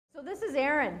So this is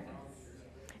Aaron,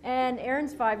 and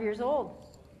Aaron's 5 years old.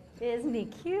 Isn't he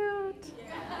cute?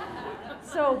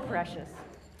 So precious.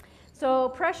 So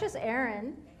precious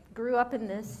Aaron grew up in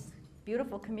this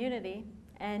beautiful community,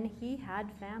 and he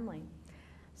had family.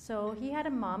 So he had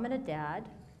a mom and a dad.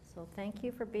 So thank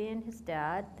you for being his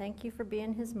dad. Thank you for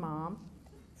being his mom.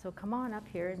 So come on up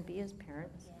here and be his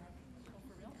parents.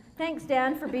 Thanks,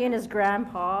 Dan, for being his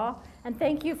grandpa, and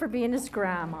thank you for being his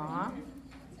grandma.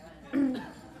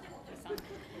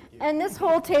 And this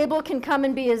whole table can come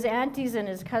and be his aunties and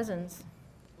his cousins.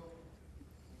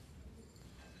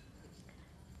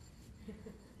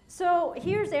 So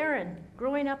here's Aaron,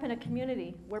 growing up in a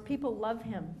community where people love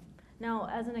him. Now,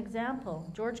 as an example,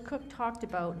 George Cook talked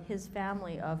about his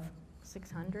family of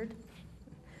 600,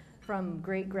 from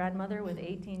great-grandmother with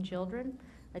 18 children.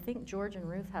 I think George and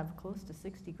Ruth have close to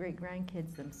 60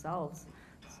 great-grandkids themselves.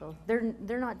 So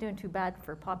they're not doing too bad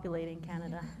for populating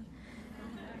Canada.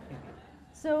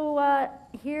 So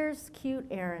here's cute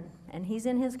Aaron, and he's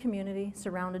in his community,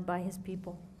 surrounded by his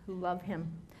people who love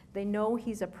him. They know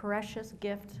he's a precious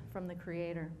gift from the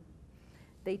Creator.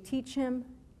 They teach him,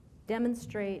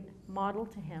 demonstrate, model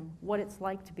to him what it's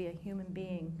like to be a human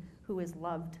being who is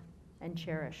loved and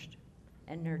cherished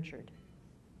and nurtured.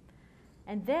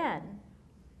 And then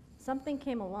something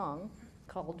came along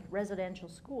called residential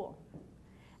school.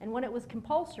 And when it was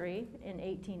compulsory in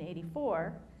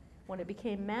 1884, when it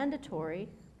became mandatory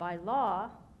by law,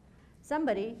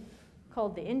 somebody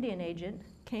called the Indian agent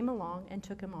came along and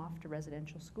took him off to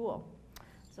residential school.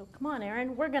 So come on,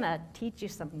 Aaron, we're going to teach you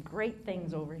some great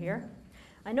things over here.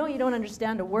 I know you don't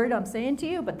understand a word I'm saying to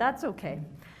you, but that's okay.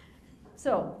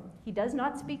 So he does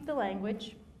not speak the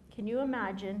language. Can you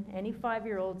imagine any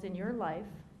 5-year-olds in your life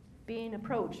being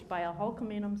approached by a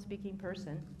Hulkaminum speaking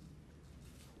person,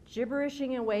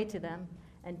 gibberishing away to them,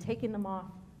 and taking them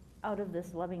off out of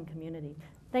this loving community?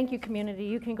 Thank you, community.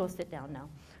 You can go sit down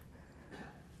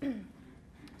now.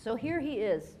 So here he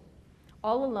is,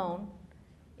 all alone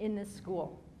in this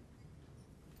school.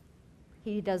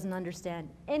 He doesn't understand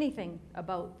anything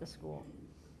about the school.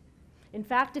 In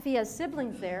fact, if he has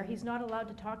siblings there, he's not allowed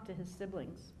to talk to his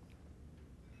siblings.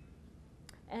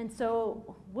 And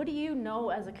so what do you know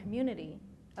as a community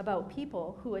about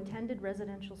people who attended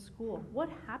residential school? What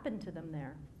happened to them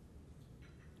there?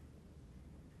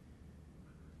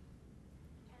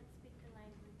 Can't speak the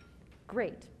language.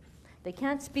 Great. They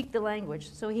can't speak the language,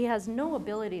 so he has no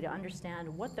ability to understand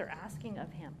what they're asking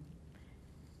of him.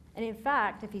 And in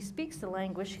fact, if he speaks the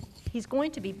language, he's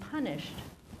going to be punished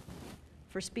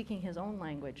for speaking his own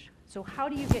language. So how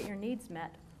do you get your needs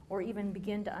met or even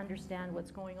begin to understand what's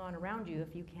going on around you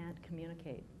if you can't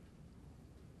communicate?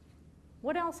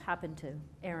 What else happened to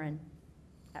Aaron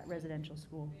at residential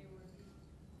school?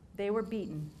 They were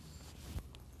beaten.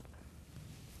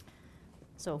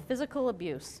 So physical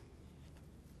abuse.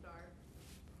 Starved.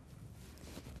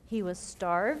 He was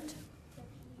starved.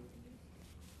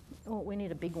 Oh, we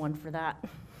need a big one for that.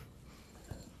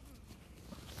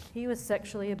 He was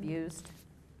sexually abused.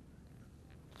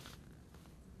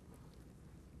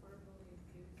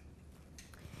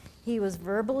 He was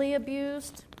verbally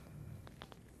abused,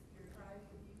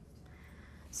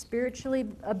 spiritually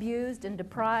abused and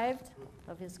deprived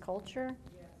of his culture.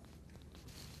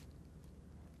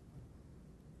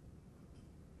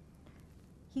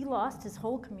 He lost his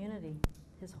whole community,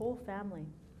 his whole family,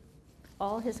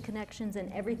 all his connections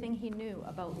and everything he knew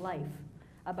about life,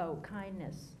 about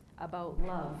kindness, about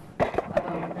love,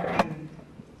 about nurturing.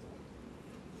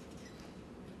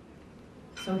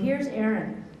 So here's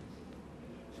Aaron.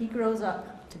 He grows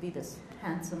up to be this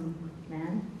handsome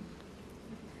man,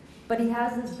 but he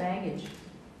has this baggage.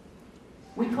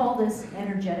 We call this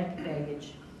energetic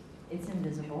baggage. It's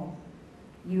invisible.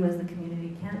 You as the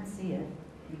community can't see it,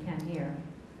 you can't hear.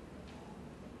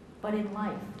 But in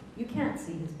life, you can't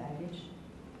see his baggage.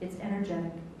 It's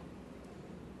energetic.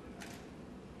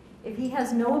 If he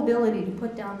has no ability to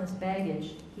put down this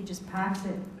baggage, he just packs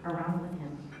it around with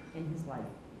him in his life.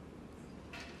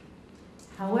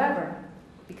 However,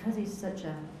 because he's such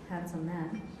a handsome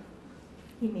man,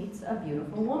 he meets a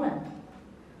beautiful woman.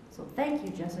 So thank you,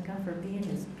 Jessica, for being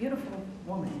this beautiful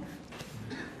woman.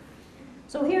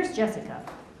 So here's Jessica.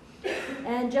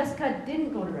 And Jessica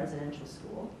didn't go to residential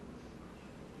school,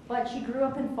 but she grew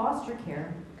up in foster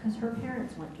care because her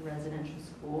parents went to residential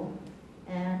school,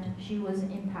 and she was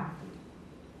impacted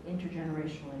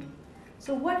intergenerationally.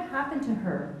 So what happened to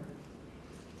her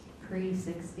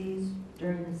pre-60s,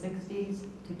 during the 60s,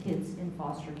 to kids in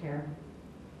foster care?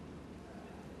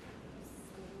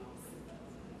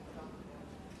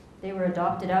 They were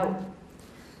adopted out.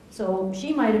 So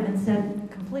she might have been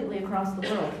sent completely across the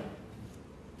world.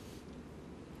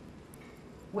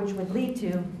 which would lead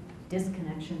to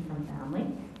disconnection from family,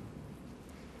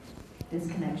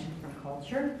 disconnection from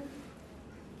culture,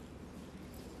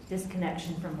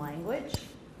 disconnection from language.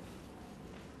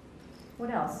 What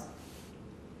else?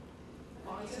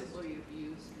 Possibly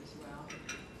abused as well.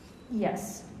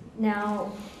 Yes.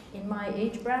 Now, in my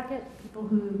age bracket, people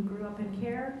who grew up in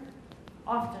care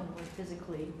often were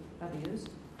physically abused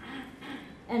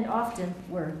and often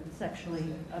were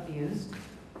sexually abused.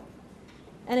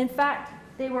 And in fact,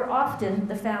 they were often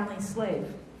the family slave.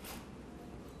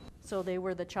 So they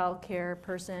were the child care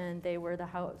person, they were the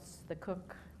house, the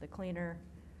cook, the cleaner,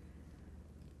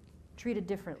 treated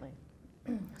differently.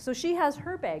 So she has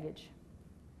her baggage.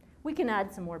 We can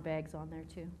add some more bags on there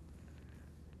too.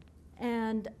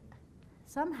 And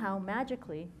somehow,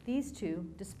 magically, these two,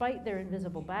 despite their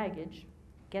invisible baggage,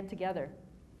 get together.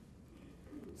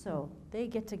 So they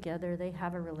get together, they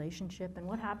have a relationship, and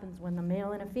what happens when the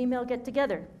male and a female get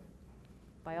together?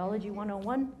 Biology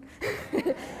 101?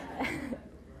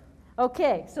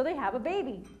 Okay, so they have a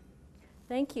baby.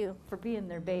 Thank you for being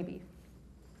their baby.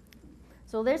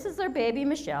 So this is their baby,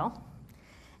 Michelle.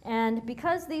 And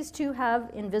because these two have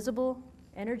invisible,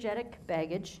 energetic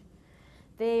baggage,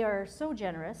 they are so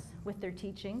generous with their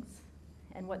teachings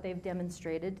and what they've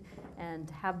demonstrated and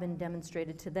have been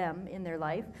demonstrated to them in their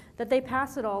life that they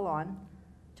pass it all on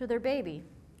to their baby.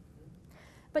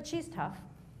 But she's tough.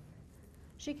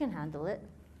 She can handle it.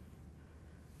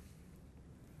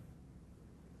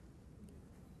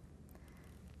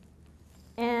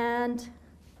 And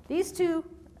these two,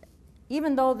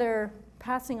 even though they're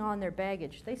passing on their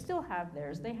baggage, they still have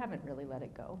theirs. They haven't really let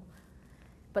it go.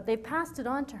 But they've passed it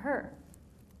on to her.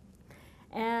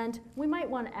 And we might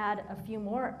want to add a few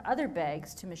more other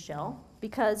bags to Michelle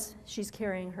because she's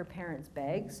carrying her parents'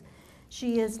 bags.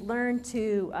 She has learned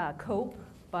to cope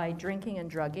by drinking and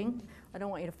drugging. I don't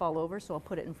want you to fall over, so I'll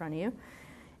put it in front of you.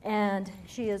 And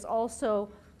she has also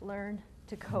learned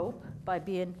to cope by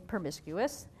being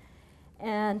promiscuous.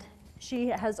 And she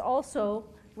has also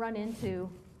run into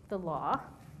the law.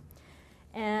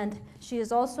 And she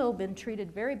has also been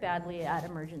treated very badly at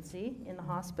emergency in the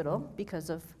hospital because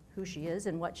of who she is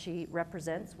and what she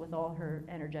represents with all her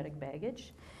energetic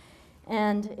baggage.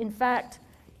 And in fact,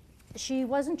 she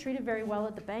wasn't treated very well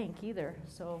at the bank either.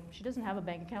 So she doesn't have a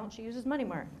bank account, she uses Money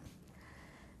Mart.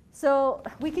 So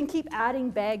we can keep adding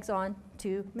bags on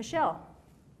to Michelle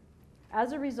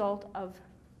as a result of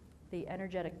the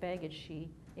energetic baggage she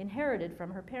inherited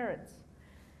from her parents.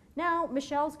 Now,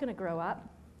 Michelle's going to grow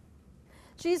up.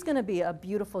 She's going to be a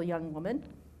beautiful young woman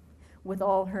with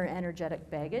all her energetic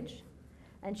baggage,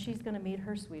 and she's going to meet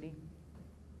her sweetie.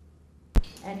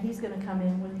 And he's going to come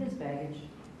in with his baggage.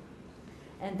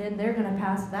 And then they're going to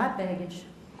pass that baggage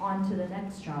on to the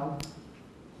next child.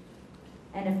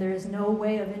 And if there is no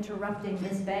way of interrupting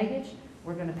this baggage,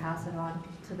 we're going to pass it on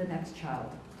to the next child.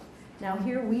 Now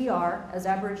here we are, as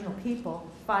Aboriginal people,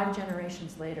 5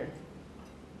 generations later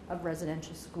of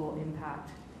residential school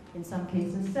impact. In some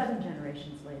cases, 7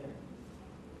 generations later.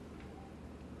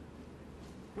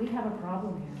 We have a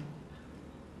problem here.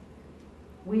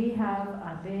 We have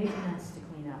a big mess to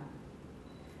clean up.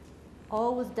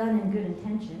 All was done in good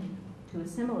intention to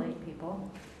assimilate people,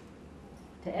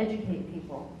 to educate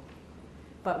people,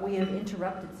 but we have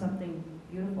interrupted something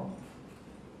beautiful.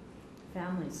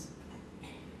 Families.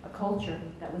 A culture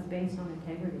that was based on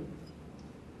integrity.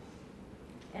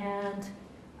 And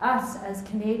us as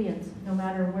Canadians, no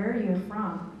matter where you're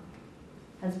from,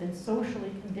 has been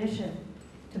socially conditioned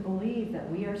to believe that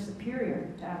we are superior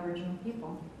to Aboriginal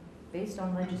people based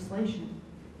on legislation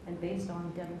and based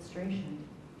on demonstration.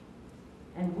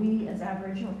 And we as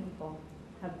Aboriginal people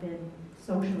have been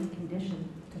socially conditioned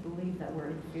to believe that we're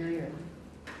inferior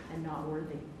and not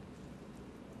worthy.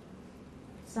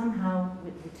 Somehow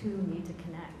the two need to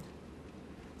connect.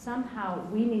 Somehow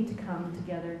we need to come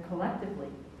together collectively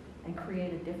and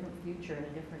create a different future and a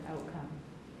different outcome.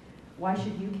 Why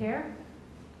should you care?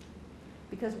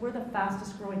 Because we're the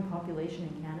fastest growing population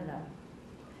in Canada.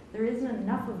 There isn't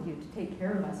enough of you to take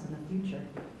care of us in the future.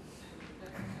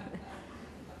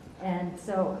 And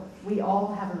so we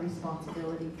all have a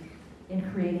responsibility in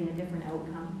creating a different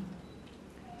outcome.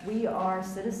 We are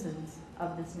citizens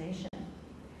of this nation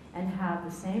and have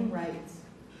the same rights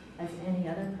as any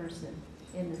other person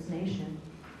in this nation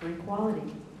for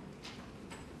equality.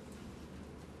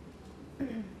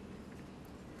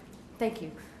 Thank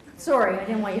you. Sorry, I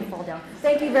didn't want you to fall down.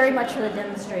 Thank you very much for the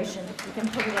demonstration. You can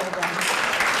put it all down.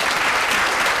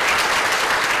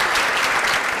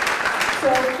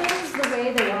 So things the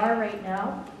way they are right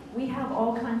now, we have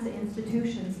all kinds of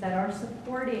institutions that are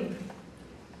supporting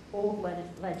old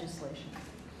legislation.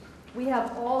 We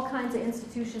have all kinds of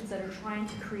institutions that are trying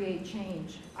to create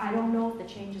change. I don't know if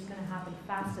the change is going to happen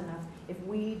fast enough if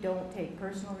we don't take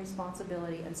personal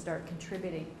responsibility and start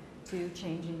contributing to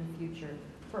changing the future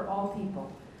for all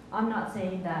people. I'm not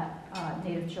saying that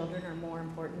Native children are more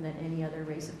important than any other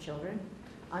race of children.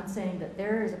 I'm saying that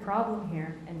there is a problem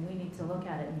here and we need to look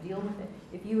at it and deal with it.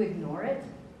 If you ignore it,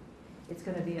 it's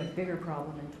going to be a bigger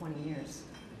problem in 20 years.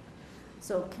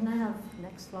 So can I have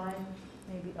next slide?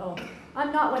 Maybe. Oh,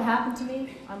 I'm not what happened to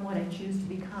me, I'm what I choose to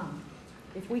become.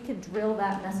 If we could drill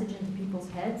that message into people's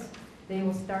heads, they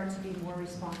will start to be more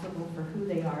responsible for who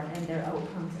they are and their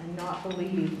outcomes and not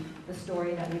believe the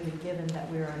story that we've been given that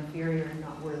we're inferior and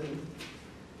not worthy.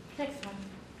 Next one.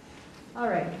 All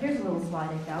right, here's a little slide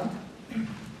I found.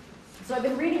 So I've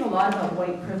been reading a lot about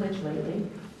white privilege lately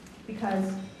because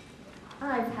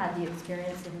I've had the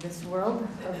experience in this world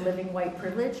of living white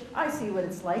privilege. I see what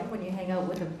it's like when you hang out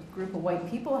with a group of white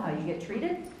people, how you get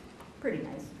treated. Pretty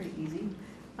nice, pretty easy.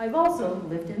 I've also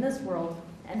lived in this world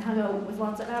and hung out with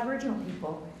lots of Aboriginal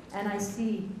people, and I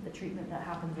see the treatment that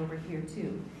happens over here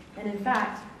too. And in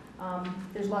fact,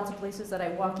 there's lots of places that I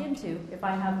walk into. If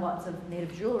I have lots of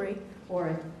Native jewelry or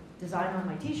a design on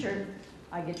my t-shirt,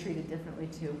 I get treated differently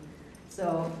too.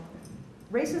 So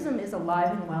racism is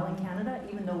alive and well in Canada,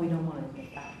 even though we don't want to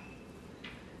admit that.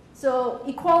 So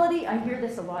equality, I hear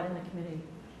this a lot in the community.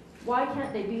 Why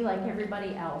can't they be like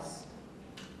everybody else?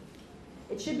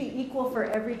 It should be equal for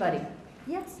everybody.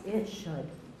 Yes, it should.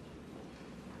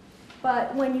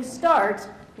 But when you start,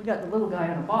 we got the little guy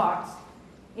on a box,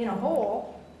 in a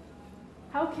hole,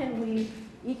 how can we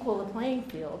equal the playing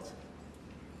field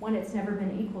when it's never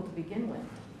been equal to begin with?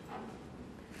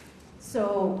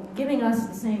 So giving us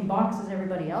the same box as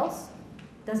everybody else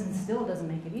still doesn't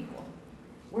make it equal.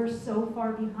 We're so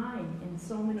far behind in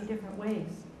so many different ways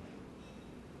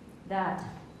that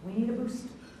we need a boost.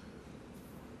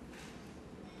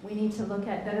 We need to look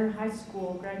at better high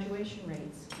school graduation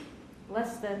rates.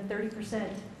 Less than 30%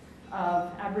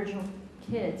 of Aboriginal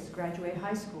kids graduate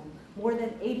high school. More than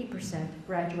 80%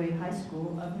 graduate high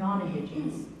school of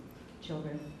non-Indigenous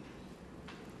children.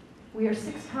 We are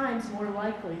 6 times more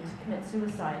likely to commit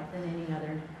suicide than any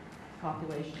other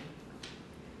population.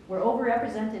 We're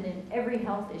overrepresented in every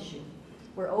health issue.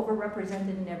 We're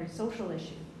overrepresented in every social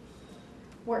issue.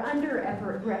 We're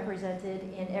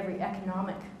underrepresented in every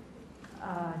economic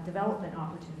development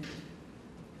opportunity.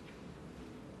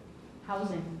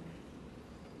 Housing.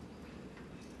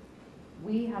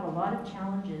 We have a lot of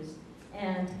challenges,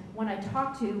 and when I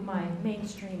talk to my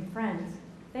mainstream friends,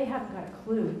 they haven't got a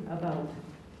clue about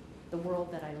the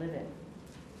world that I live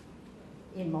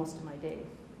in most of my day.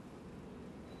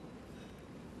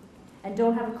 And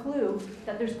don't have a clue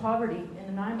that there's poverty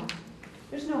in Nanaimo.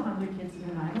 There's no hungry kids in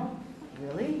Nanaimo.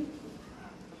 Really?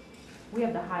 We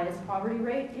have the highest poverty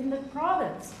rate in the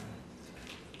province.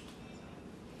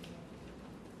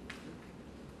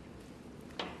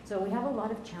 So we have a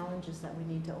lot of challenges that we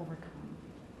need to overcome.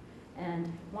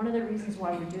 And one of the reasons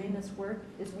why we're doing this work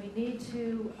is we need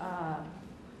to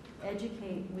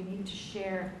educate, we need to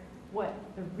share what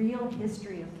the real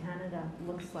history of Canada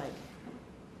looks like.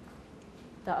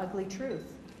 The ugly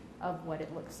truth of what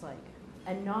it looks like.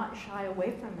 And not shy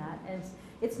away from that. And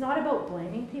it's not about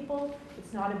blaming people.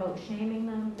 It's not about shaming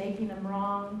them, making them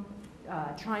wrong,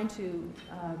 trying to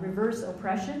reverse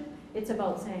oppression. It's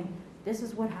about saying, this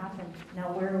is what happened.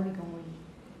 Now where are we going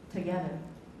together?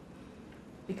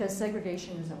 Because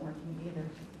segregation isn't working either.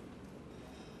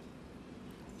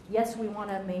 Yes, we want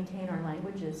to maintain our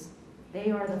languages. They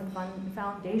are the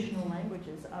foundational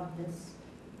languages of this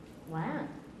land.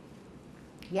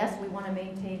 Yes, we want to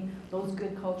maintain those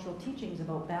good cultural teachings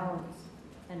about balance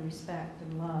and respect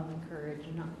and love and courage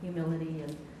and humility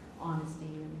and honesty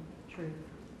and truth.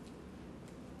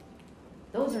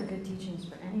 Those are good teachings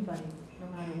for anybody, no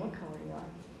matter what color you are.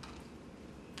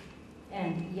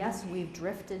 And yes, we've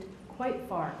drifted quite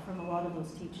far from a lot of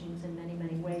those teachings in many,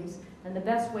 many ways. And the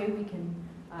best way we can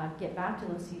get back to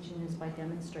those teachings is by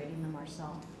demonstrating them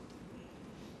ourselves.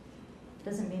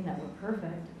 Doesn't mean that we're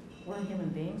perfect. We're human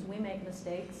beings. We make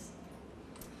mistakes.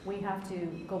 We have to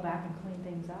go back and clean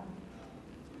things up.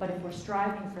 But if we're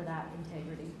striving for that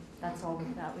integrity, that's all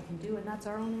that we can do, and that's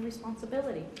our only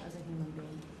responsibility as a human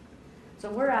being. So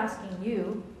we're asking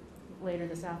you later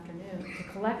this afternoon to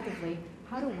collectively,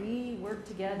 how do we work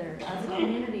together as a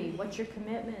community? What's your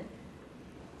commitment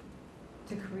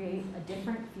to create a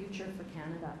different future for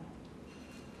Canada?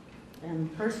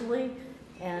 And personally,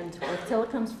 and with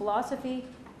Tillicum's philosophy,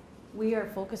 we are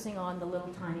focusing on the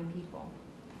little tiny people.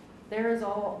 There's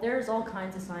all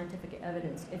kinds of scientific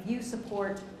evidence. If you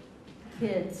support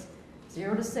kids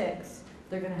 0 to 6,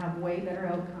 they're going to have way better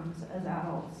outcomes as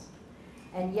adults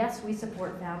And yes, we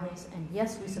support families, and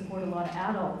yes, we support a lot of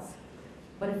adults.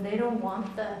 But if they don't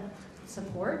want the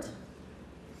support,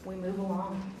 we move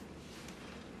along.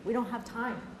 We don't have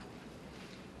time.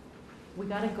 We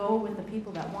got to go with the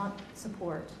people that want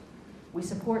support. We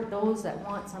support those that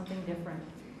want something different.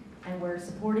 And we're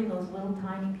supporting those little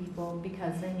tiny people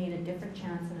because they need a different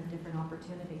chance and a different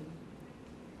opportunity.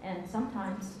 And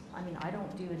sometimes, I mean, I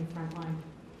don't do any frontline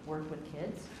work with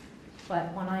kids,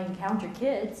 but when I encounter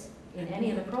kids in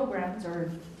any of the programs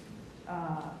or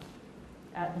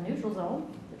at the neutral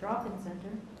zone, the drop-in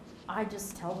center, I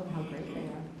just tell them how great they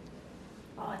are.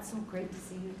 Oh, it's so great to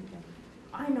see you today.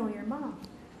 I know your mom.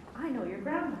 I know your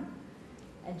grandma.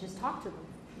 And just talk to them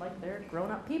like they're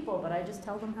grown-up people, but I just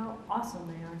tell them how awesome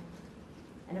they are.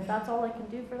 And if that's all I can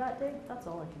do for that day, that's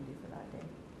all I can do for that day.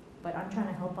 But I'm trying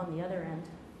to help on the other end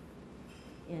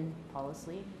in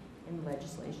policy, in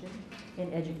legislation,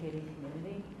 in educating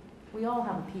community. We all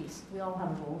have a piece. We all have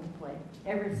a role to play.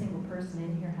 Every single person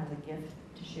in here has a gift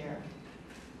to share.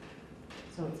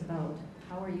 So it's about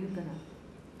how are you going to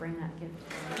bring that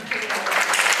gift?